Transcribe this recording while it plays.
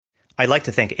I'd like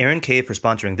to thank Aaron K. for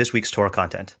sponsoring this week's Torah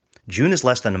content. June is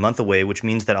less than a month away, which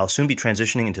means that I'll soon be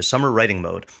transitioning into summer writing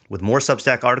mode, with more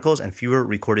Substack articles and fewer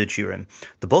recorded shiurim.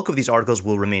 The bulk of these articles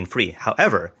will remain free.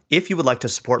 However, if you would like to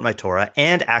support my Torah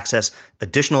and access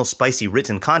additional spicy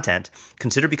written content,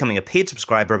 consider becoming a paid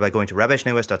subscriber by going to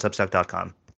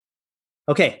rabbishnewest.substack.com.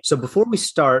 Okay, so before we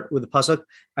start with the pasuk,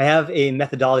 I have a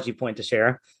methodology point to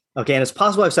share. Okay, and it's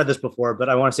possible I've said this before, but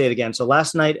I want to say it again. So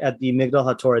last night at the Migdal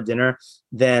HaTorah dinner,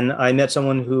 then I met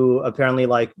someone who apparently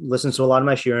listens to a lot of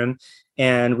my shiurim,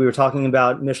 and we were talking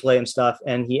about Mishlei and stuff.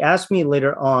 And he asked me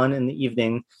later on in the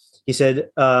evening, he said,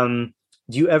 "Do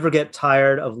you ever get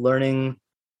tired of learning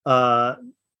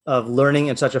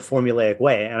in such a formulaic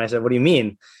way?" And I said, "What do you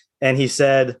mean?" And he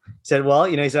said, well,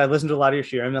 he said, I listened to a lot of your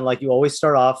shiurim, and you always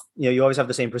start off, you always have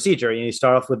the same procedure. You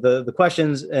start off with the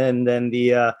questions, and then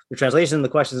the translation, the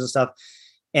questions and stuff.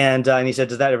 And he said,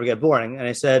 does that ever get boring? And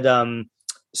I said,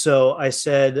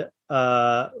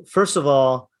 first of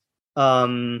all,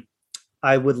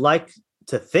 I would like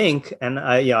to think, and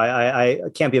I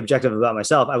can't be objective about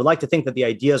myself. I would like to think that the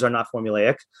ideas are not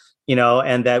formulaic,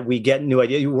 and that we get new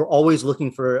ideas. We're always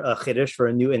looking for a chiddush, for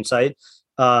a new insight.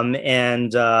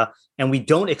 And we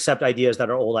don't accept ideas that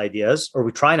are old ideas, or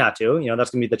we try not to. That's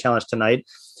going to be the challenge tonight.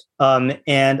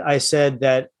 And I said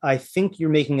that I think you're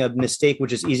making a mistake,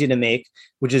 which is easy to make,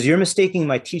 which is you're mistaking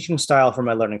my teaching style for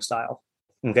my learning style.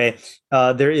 Okay.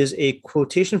 There is a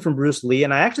quotation from Bruce Lee,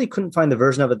 and I actually couldn't find the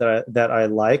version of it that I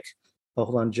like. Oh,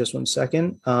 hold on just one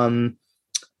second.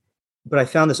 But I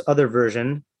found this other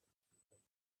version.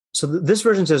 So this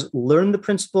version says, learn the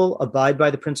principle, abide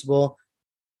by the principle,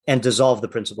 and dissolve the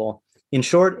principle. In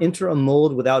short, enter a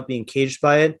mold without being caged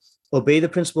by it, obey the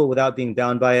principle without being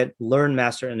bound by it, learn,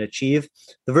 master, and achieve.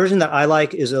 The version that I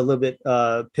like is a little bit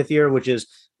pithier, which is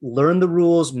learn the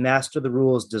rules, master the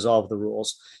rules, dissolve the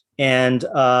rules. And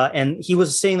he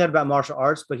was saying that about martial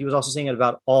arts, but he was also saying it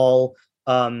about all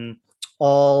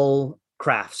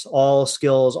crafts, all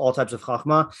skills, all types of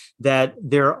chachma, that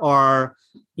there are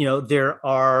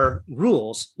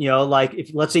rules, if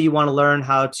let's say you want to learn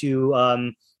how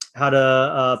to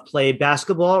play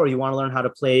basketball, or you want to learn how to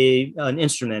play an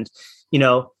instrument,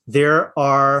 there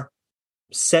are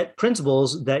set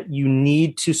principles that you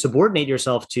need to subordinate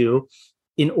yourself to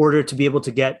in order to be able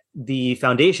to get the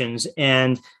foundations.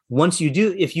 And once you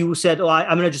do, if you said,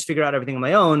 I'm going to just figure out everything on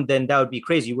my own, then that would be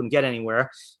crazy. You wouldn't get anywhere.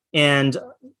 And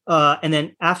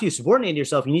then after you subordinate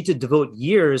yourself, you need to devote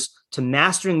years to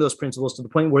mastering those principles to the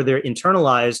point where they're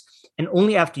internalized. And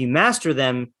only after you master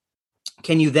them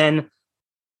can you then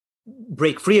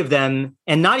break free of them,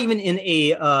 and not even in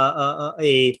a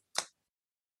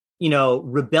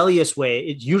rebellious way.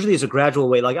 It usually is a gradual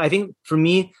way. I think for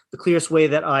me, the clearest way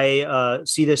that I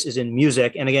see this is in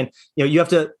music. And again, you have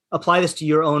to apply this to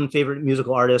your own favorite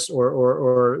musical artists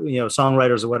or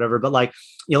songwriters or whatever. But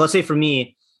let's say for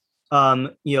me,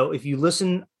 if you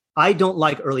listen, I don't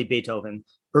like early Beethoven.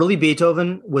 Early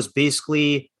Beethoven was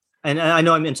basically, and I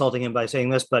know I'm insulting him by saying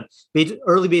this, but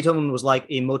early Beethoven was like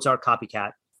a Mozart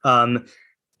copycat. And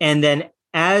then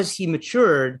as he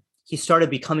matured, he started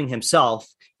becoming himself,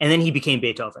 and then he became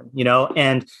Beethoven,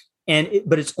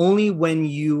 but it's only when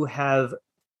you have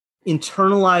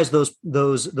internalized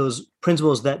those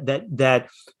principles that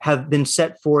have been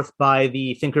set forth by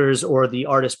the thinkers or the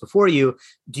artists before you,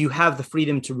 do you have the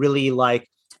freedom to really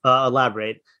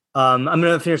elaborate. I'm going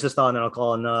to finish this thought, and then I'll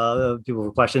call on people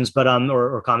for questions, but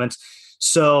or comments.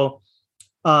 So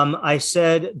I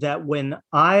said that when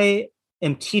I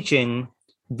am teaching,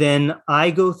 then I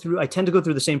tend to go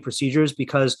through the same procedures,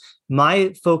 because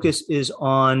my focus is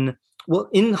on,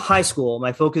 in high school,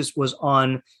 my focus was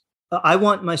on, I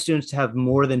want my students to have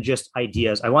more than just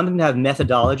ideas. I want them to have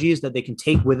methodologies that they can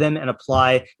take with them and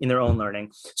apply in their own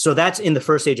learning. So that's in the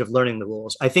first stage of learning the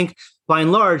rules. I think by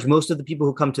and large, most of the people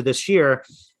who come to this year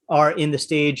are in the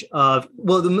stage of,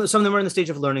 some of them are in the stage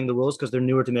of learning the rules because they're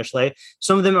newer to Mishlei.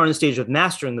 Some of them are in the stage of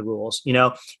mastering the rules, and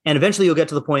eventually you'll get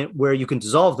to the point where you can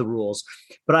dissolve the rules.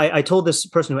 But I told this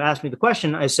person who asked me the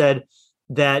question, I said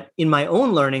that in my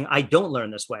own learning, I don't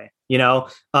learn this way,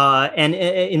 and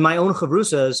in my own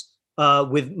chavrusas,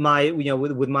 with my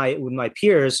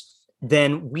peers,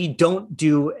 then we don't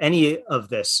do any of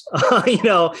this,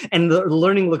 and the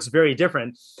learning looks very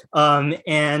different. But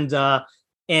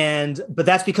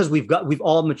that's because we've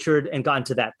all matured and gotten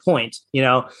to that point,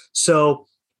 So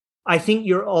I think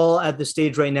you're all at the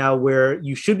stage right now where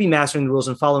you should be mastering the rules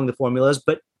and following the formulas,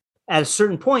 but at a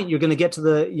certain point, you're going to get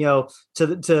to you're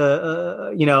going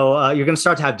to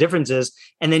start to have differences,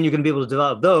 and then you're going to be able to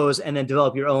develop those, and then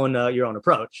develop your own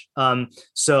approach. That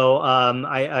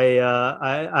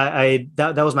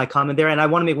was my comment there. And I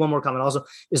want to make one more comment also,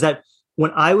 is that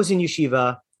when I was in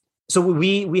yeshiva, so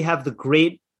we have the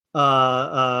great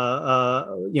bracha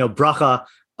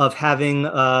of having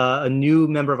a new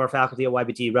member of our faculty at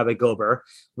YBT, Rabbi Gober.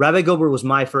 Rabbi Gober was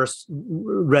my first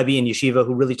Rebbe in yeshiva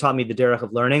who really taught me the derech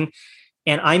of learning.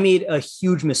 And I made a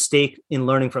huge mistake in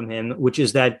learning from him, which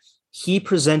is that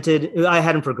I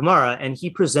had him for Gemara, and he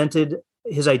presented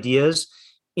his ideas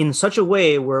in such a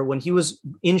way where when he was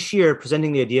in Shir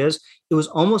presenting the ideas, it was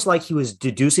almost like he was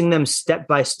deducing them step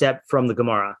by step from the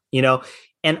Gemara,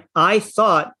 And I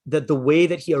thought that the way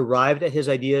that he arrived at his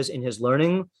ideas in his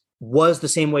learning was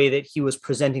the same way that he was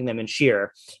presenting them in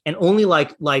Shir. And only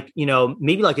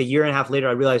maybe like a year and a half later,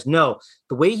 I realized, no,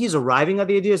 the way he's arriving at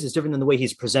the ideas is different than the way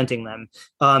he's presenting them.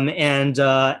 And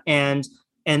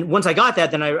once I got that,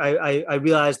 then I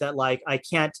realized that I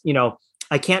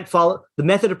can't follow. The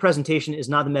method of presentation is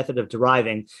not the method of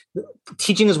deriving.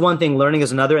 Teaching is one thing, learning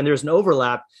is another, and there's an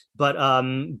overlap, but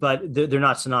they're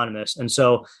not synonymous. And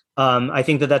so I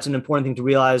think that that's an important thing to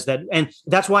realize, and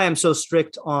that's why I'm so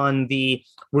strict on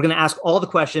we're going to ask all the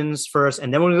questions first,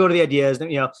 and then we're going to go to the ideas,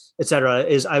 et cetera,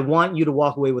 is I want you to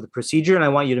walk away with a procedure, and I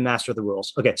want you to master the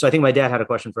rules. Okay, so I think my dad had a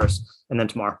question first, and then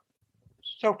Tamar.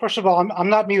 So first of all, I'm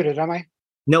not muted, am I?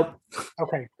 Nope.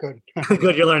 Okay, good.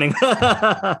 Good, you're learning.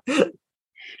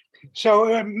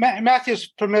 So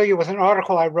Matthew's familiar with an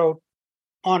article I wrote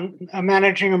on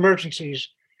managing emergencies.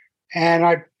 And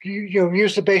I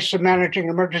used the basis of managing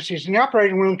emergencies in the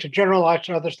operating room to generalize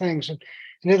to other things. And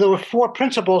there were 4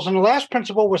 principles. And the last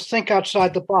principle was think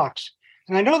outside the box.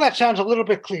 And I know that sounds a little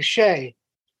bit cliche,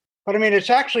 but I mean, it's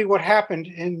actually what happened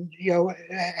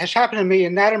has happened to me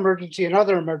in that emergency and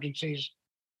other emergencies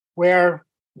where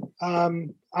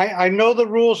I know the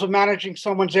rules of managing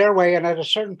someone's airway. And at a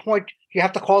certain point, you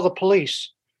have to call the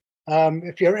police.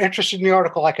 If you're interested in the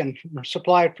article, I can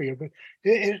supply it for you. But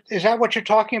is that what you're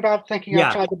talking about, thinking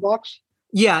outside the box?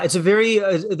 Yeah, it's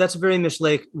that's a very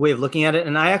Mishlei way of looking at it.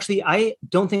 And I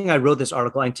don't think I wrote this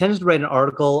article. I intended to write an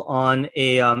article on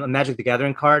a Magic the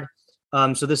Gathering card.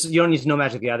 So you don't need to know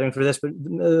Magic the Gathering for this, but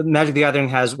Magic the Gathering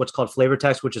has what's called flavor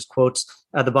text, which is quotes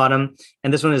at the bottom.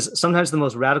 And this one is sometimes the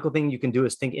most radical thing you can do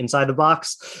is think inside the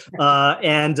box.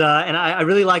 And I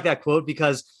really like that quote,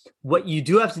 because what you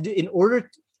do have to do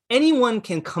anyone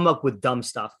can come up with dumb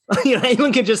stuff.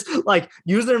 Anyone can just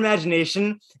use their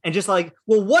imagination and just well,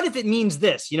 what if it means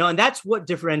this? And that's what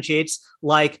differentiates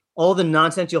all the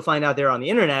nonsense you'll find out there on the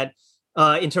internet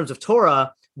in terms of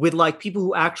Torah with people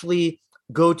who actually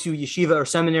go to yeshiva or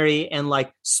seminary and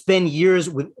spend years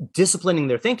with disciplining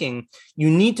their thinking. You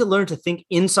need to learn to think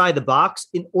inside the box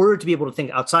in order to be able to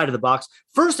think outside of the box.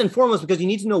 First and foremost, because you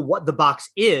need to know what the box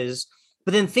is,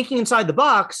 but then thinking inside the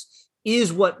box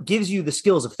is what gives you the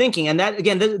skills of thinking. And that,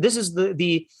 again, this is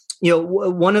the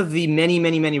one of the many,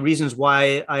 many, many reasons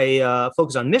why I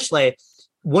focus on Mishlei.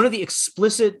 One of the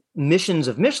explicit missions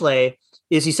of Mishlei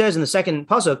is, he says in the second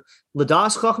pasuk,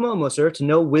 Ladas chachma musar, to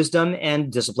know wisdom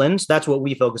and disciplines. That's what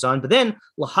we focus on. But then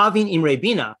lahavin imrei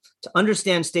bina, to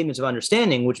understand statements of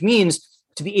understanding, which means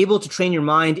to be able to train your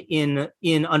mind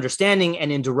in understanding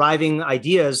and in deriving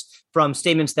ideas from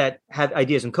statements that have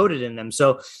ideas encoded in them.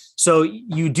 So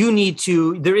you do need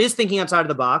to, there is thinking outside of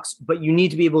the box, but you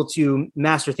need to be able to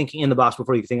master thinking in the box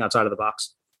before you think outside of the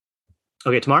box.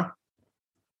 Okay, Tamar?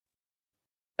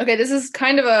 Okay, this is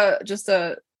kind of just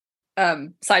a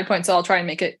side point, so I'll try and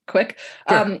make it quick.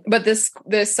 Sure. But this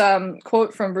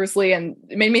quote from Bruce Lee, and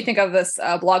it made me think of this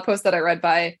blog post that I read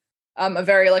by a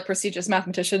very prestigious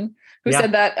mathematician who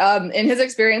said that in his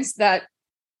experience that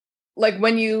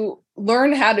when you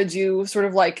learn how to do sort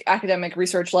of academic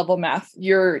research level math,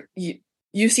 you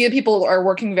see that people are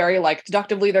working very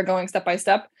deductively, they're going step by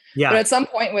step. Yeah. But at some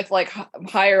point with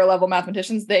higher level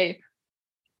mathematicians, they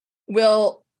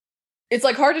will, it's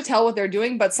hard to tell what they're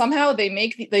doing, but somehow they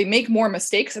make more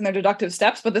mistakes in their deductive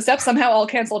steps, but the steps somehow all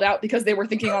canceled out because they were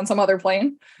thinking on some other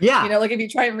plane. Yeah. If you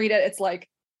try and read it, it's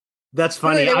that's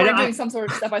funny. Really, they weren't doing some sort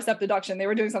of step-by-step deduction. They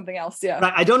were doing something else. Yeah.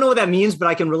 I don't know what that means, but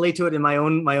I can relate to it in my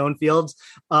own fields.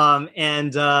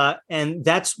 And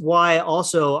that's why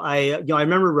also I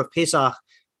remember Rav Pesach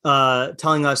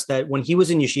telling us that when he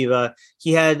was in yeshiva,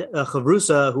 he had a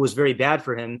chavrusa who was very bad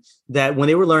for him, that when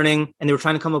they were learning and they were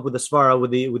trying to come up with a svara,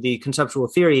 with the conceptual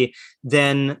theory,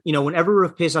 then, whenever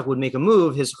Rav Pesach would make a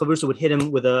move, his chavrusa would hit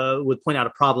him would point out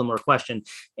a problem or a question.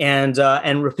 And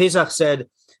Rav Pesach said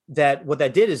that what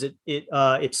that did is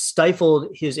it stifled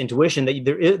his intuition,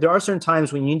 that there are certain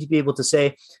times when you need to be able to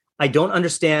say, I don't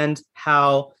understand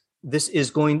how this is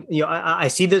going, I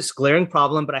see this glaring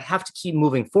problem, but I have to keep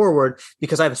moving forward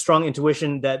because I have a strong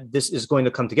intuition that this is going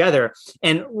to come together.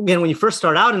 And again, when you first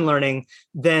start out in learning,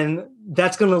 then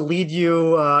that's going to lead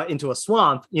you into a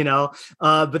swamp,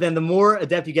 but then the more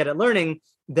adept you get at learning,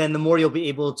 then the more you'll be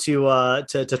able to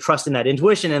trust in that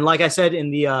intuition. And like I said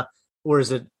in the, where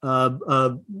is it? I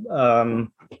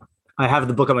have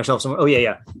the book on my shelf somewhere. Oh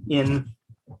yeah.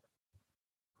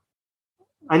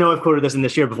 I know I've quoted this in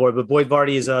this year before, but Boyd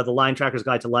Vardy's The Line Tracker's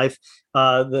Guide to Life.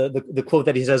 The quote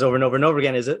that he says over and over and over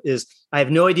again is I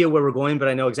have no idea where we're going, but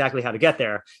I know exactly how to get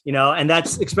there. And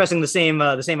that's expressing the same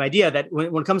idea that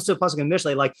when it comes to Pasuk and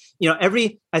Mishlei, like,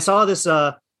 I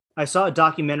saw a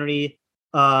documentary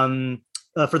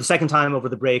for the second time over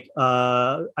the break,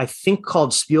 I think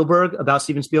called Spielberg, about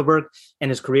Steven Spielberg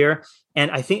and his career. And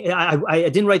I think I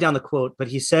didn't write down the quote, but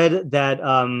he said that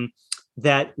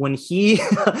when he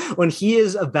when he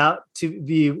is about to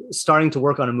be starting to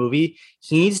work on a movie,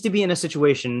 he needs to be in a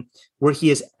situation where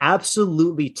he is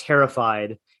absolutely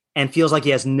terrified and feels like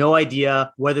he has no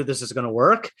idea whether this is going to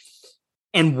work.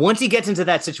 And once he gets into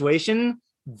that situation,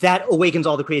 that awakens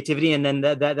all the creativity, and then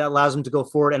that allows him to go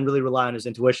forward and really rely on his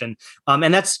intuition.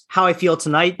 And that's how I feel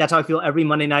tonight. That's how I feel every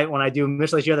Monday night when I do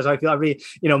Mishlei Shir. That's how I feel every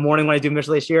morning when I do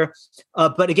Mishlei Shir.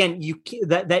 But again,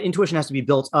 that intuition has to be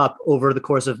built up over the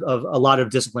course of a lot of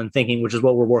disciplined thinking, which is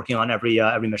what we're working on every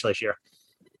Mishlei Shir.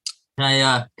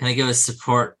 Can I give a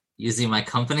support using my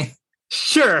company?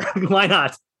 Sure, why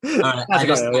not? All right, I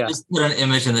just put an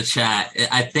image in the chat.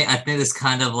 I think this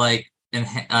kind of like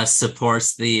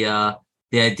supports the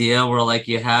idea where like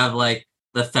you have like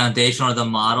the foundation or the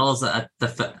models at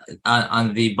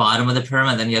on the bottom of the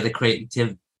pyramid, then you have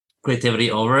the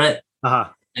creativity over it,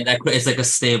 and that it's like a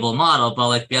stable model. But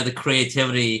like you have the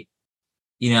creativity,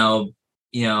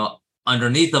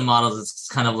 underneath the models, it's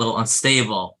kind of a little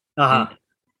unstable.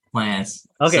 Plans.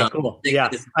 Okay, so cool. Yeah,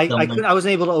 I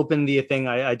wasn't able to open the thing.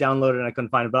 I downloaded it and I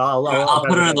couldn't find it, but I'll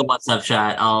put it in the WhatsApp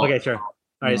chat. Okay, sure. All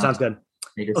right, sounds good.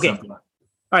 Okay.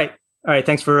 All right.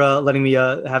 Thanks for letting me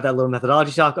have that little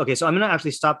methodology talk. Okay, so I'm going to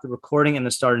actually stop the recording and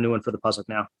then start a new one for the puzzle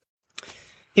now.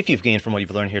 If you've gained from what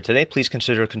you've learned here today, please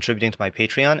consider contributing to my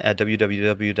Patreon at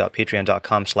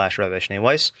www.patreon.com/Rabbi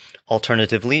Schneeweiss.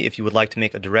 Alternatively, if you would like to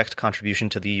make a direct contribution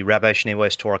to the Rabbi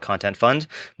Schneeweiss Torah Content Fund,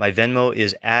 my Venmo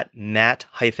is at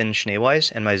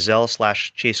Matt-Schneeweiss, and my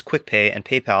Zelle/Chase QuickPay and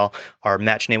PayPal are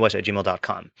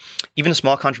mattschneeweiss@gmail.com. Even a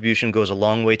small contribution goes a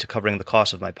long way to covering the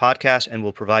cost of my podcast and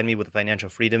will provide me with the financial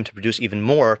freedom to produce even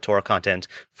more Torah content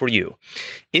for you.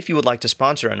 If you would like to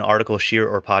sponsor an article, shir,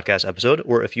 or podcast episode,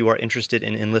 or if you are interested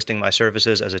in enlisting my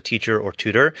services as a teacher or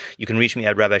tutor, you can reach me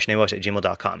at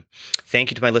rabbischneeweiss@gmail.com. Thank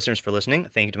you to my listeners for listening.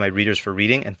 Thank you to my readers for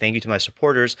reading. And thank you to my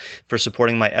supporters for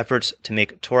supporting my efforts to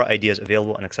make Torah ideas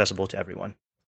available and accessible to everyone.